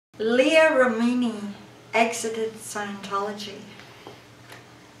Leah Remini exited Scientology.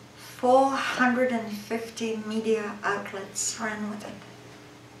 450 media outlets ran with it.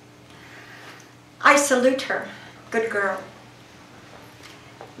 I salute her. Good girl.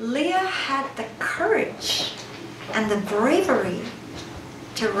 Leah had the courage and the bravery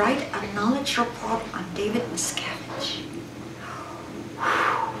to write a knowledge report on David Miscavige.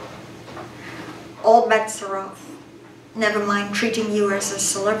 All bets are off. Never mind treating you as a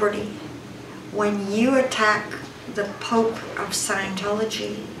celebrity. When you attack the Pope of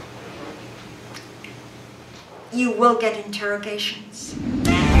Scientology, you will get interrogations.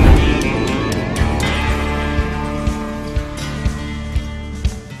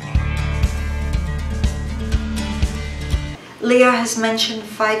 Leah has mentioned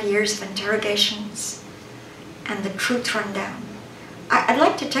 5 years of interrogations and the truth rundown. I'd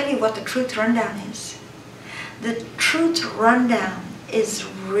like to tell you what the truth rundown is. The truth rundown is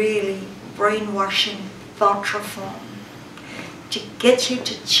really brainwashing thought reform to get you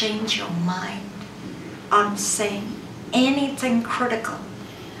to change your mind on saying anything critical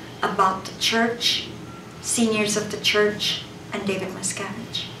about the church, seniors of the church, and David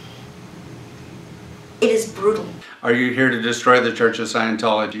Miscavige. It is brutal. Are you here to destroy the Church of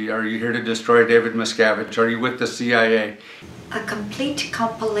Scientology? Are you here to destroy David Miscavige? Are you with the CIA? A complete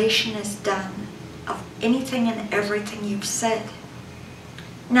compilation is done of anything and everything you've said.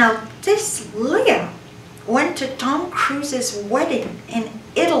 Now, this Leah went to Tom Cruise's wedding in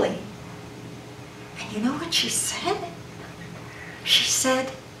Italy. And you know what she said? She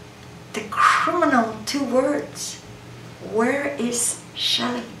said the criminal 2 words, "Where is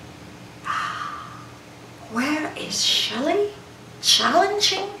Shelly?" Where is Shelly?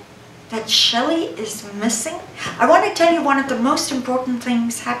 Challenging that Shelly is missing? I want to tell you one of the most important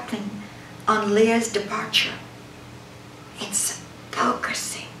things happening on Leah's departure. It's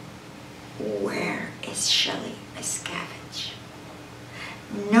focusing. Where is Shelly Miscavige?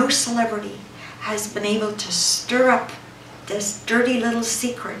 No celebrity has been able to stir up this dirty little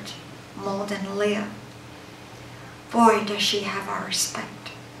secret more than Leah. Boy, does she have our respect.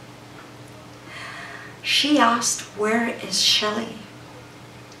 She asked, "Where is Shelly?"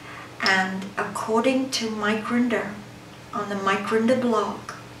 And according to Mike Rinder, on the Mike Rinder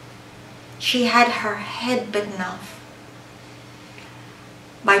blog, she had her head bitten off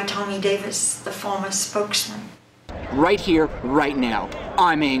by Tommy Davis, the former spokesman. Right here, right now.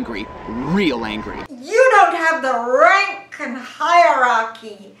 I'm angry. Real angry. You don't have the rank and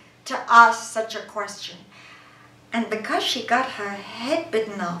hierarchy to ask such a question. And because she got her head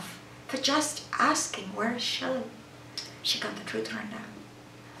bitten off for just asking, "Where is Shelly?" she got the truth rundown.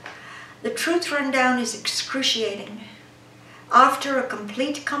 The truth rundown is excruciating. After a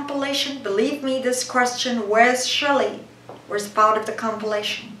complete compilation, believe me, this question, "Where's Shelly?" was part of the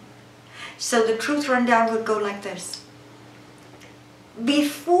compilation. So the truth rundown would go like this.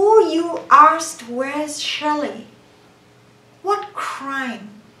 Before you asked, "Where's Shelly?" what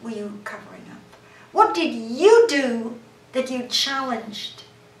crime were you covering up? What did you do that you challenged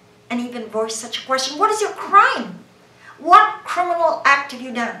and even voiced such a question? What is your crime? What criminal act have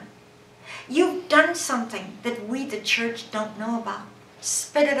you done? You've done something that we, the church, don't know about.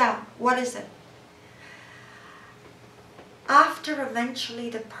 Spit it out. What is it? After eventually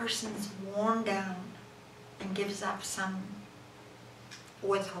the person's worn down and gives up some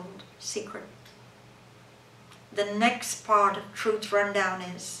withhold secret, the next part of truth rundown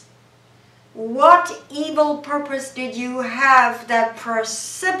is, what evil purpose did you have that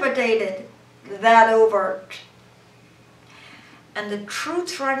precipitated that overt? And the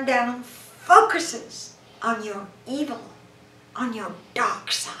truth rundown focuses on your evil, on your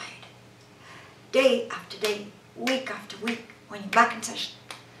dark side. Day after day, week after week, when you're back in session.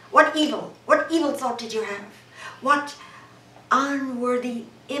 What evil thought did you have? What unworthy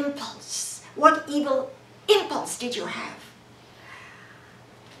impulse, what evil impulse did you have?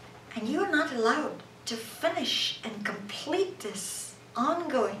 And you are not allowed to finish and complete this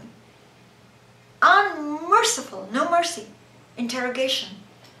ongoing, unmerciful, no mercy, interrogation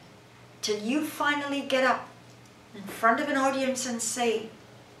till you finally get up in front of an audience and say,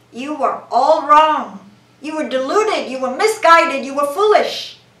 "You were all wrong. You were deluded. You were misguided. You were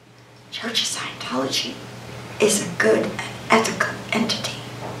foolish." Church of Scientology is a good and ethical entity.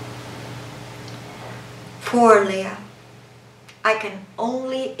 Poor Leah. I can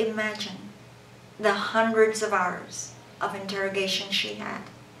only imagine the hundreds of hours of interrogation she had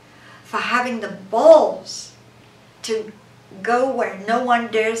for having the balls to go where no one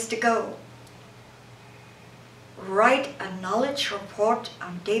dares to go. Write a knowledge report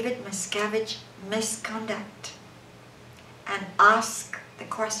on David Miscavige misconduct and ask the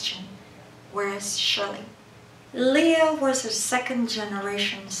question, where is Shelly? Leah was a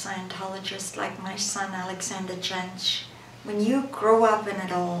second-generation Scientologist like my son Alexander Jensch. When you grow up in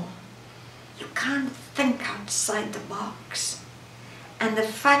it all, you can't think outside the box. And the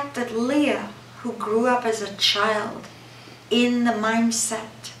fact that Leah, who grew up as a child in the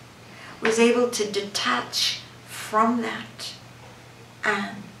mindset, was able to detach from that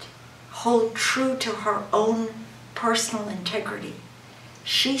and hold true to her own personal integrity.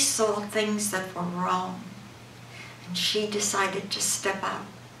 She saw things that were wrong, and she decided to step out.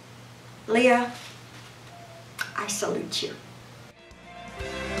 Leah, I salute you.